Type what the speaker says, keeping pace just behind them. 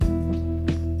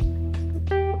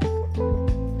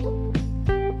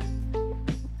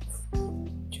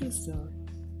story.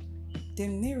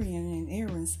 Then Miriam and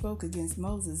Aaron spoke against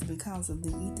Moses because of the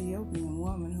Ethiopian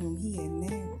woman whom he had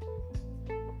married.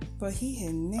 For he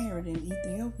had married an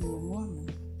Ethiopian woman.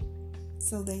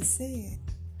 So they said,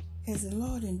 "Has the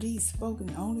Lord indeed spoken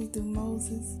only through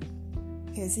Moses?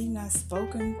 Has he not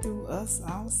spoken through us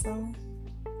also?"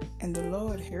 And the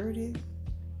Lord heard it.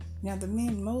 Now the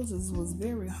man Moses was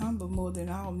very humble, more than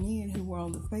all men who were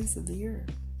on the face of the earth.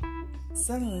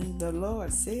 Suddenly the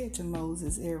Lord said to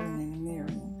Moses, Aaron, and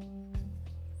Miriam,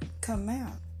 "Come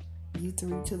out, you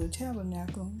three, to the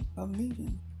tabernacle of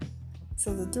meeting."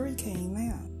 So the three came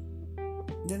out.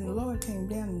 Then the Lord came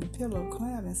down in the pillar of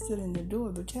cloud and stood in the door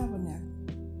of the tabernacle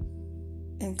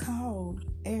and called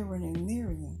Aaron and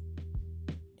Miriam,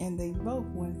 and they both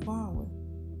went forward.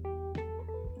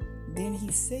 Then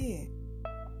he said,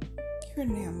 "Hear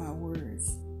now my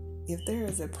words. If there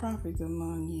is a prophet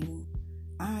among you,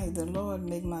 I, the Lord,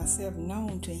 make myself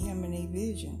known to him in a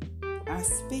vision. I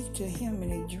speak to him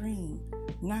in a dream.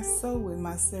 Not so with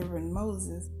my servant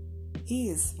Moses. He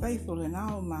is faithful in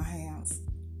all my house.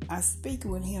 I speak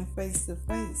with him face to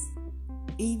face,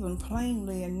 even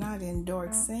plainly and not in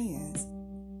dark sayings,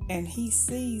 and he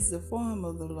sees the form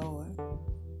of the Lord.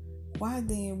 Why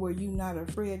then were you not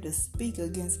afraid to speak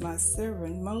against my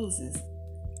servant Moses?"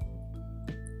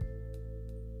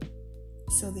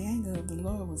 So the anger of the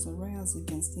Lord was aroused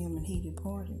against him, and he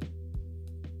departed.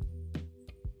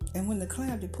 And when the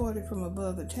cloud departed from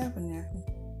above the tabernacle,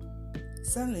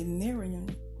 suddenly Miriam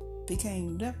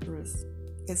became leprous,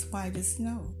 as white as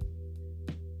snow.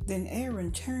 Then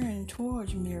Aaron turned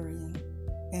towards Miriam,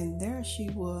 and there she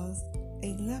was,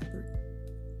 a leopard.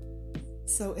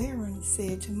 So Aaron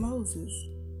said to Moses,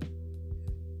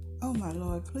 "Oh my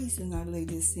Lord, please do not lay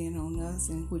this sin on us,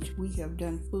 in which we have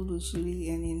done foolishly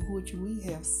and in which we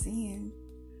have sinned.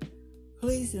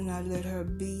 Please do not let her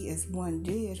be as one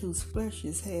dead, whose flesh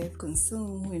is half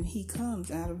consumed when he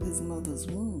comes out of his mother's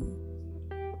womb."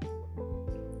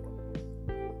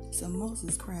 So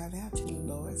Moses cried out to the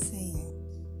Lord, saying,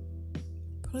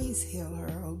 "Please heal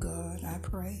her, O God, I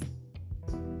pray."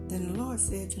 Then the Lord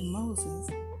said to Moses,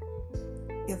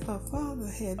 "If her father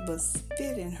had but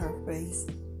spit in her face,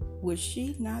 would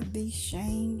she not be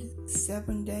shamed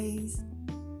 7 days?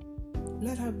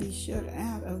 Let her be shut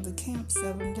out of the camp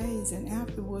 7 days, and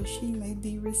afterwards she may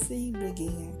be received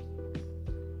again."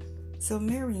 So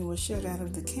Miriam was shut out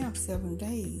of the camp 7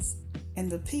 days, and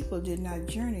the people did not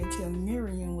journey till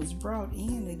Miriam was brought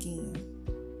in again.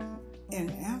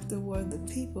 And afterward the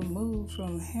people moved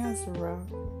from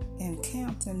Hazeroth and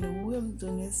camped in the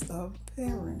wilderness of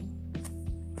Paran.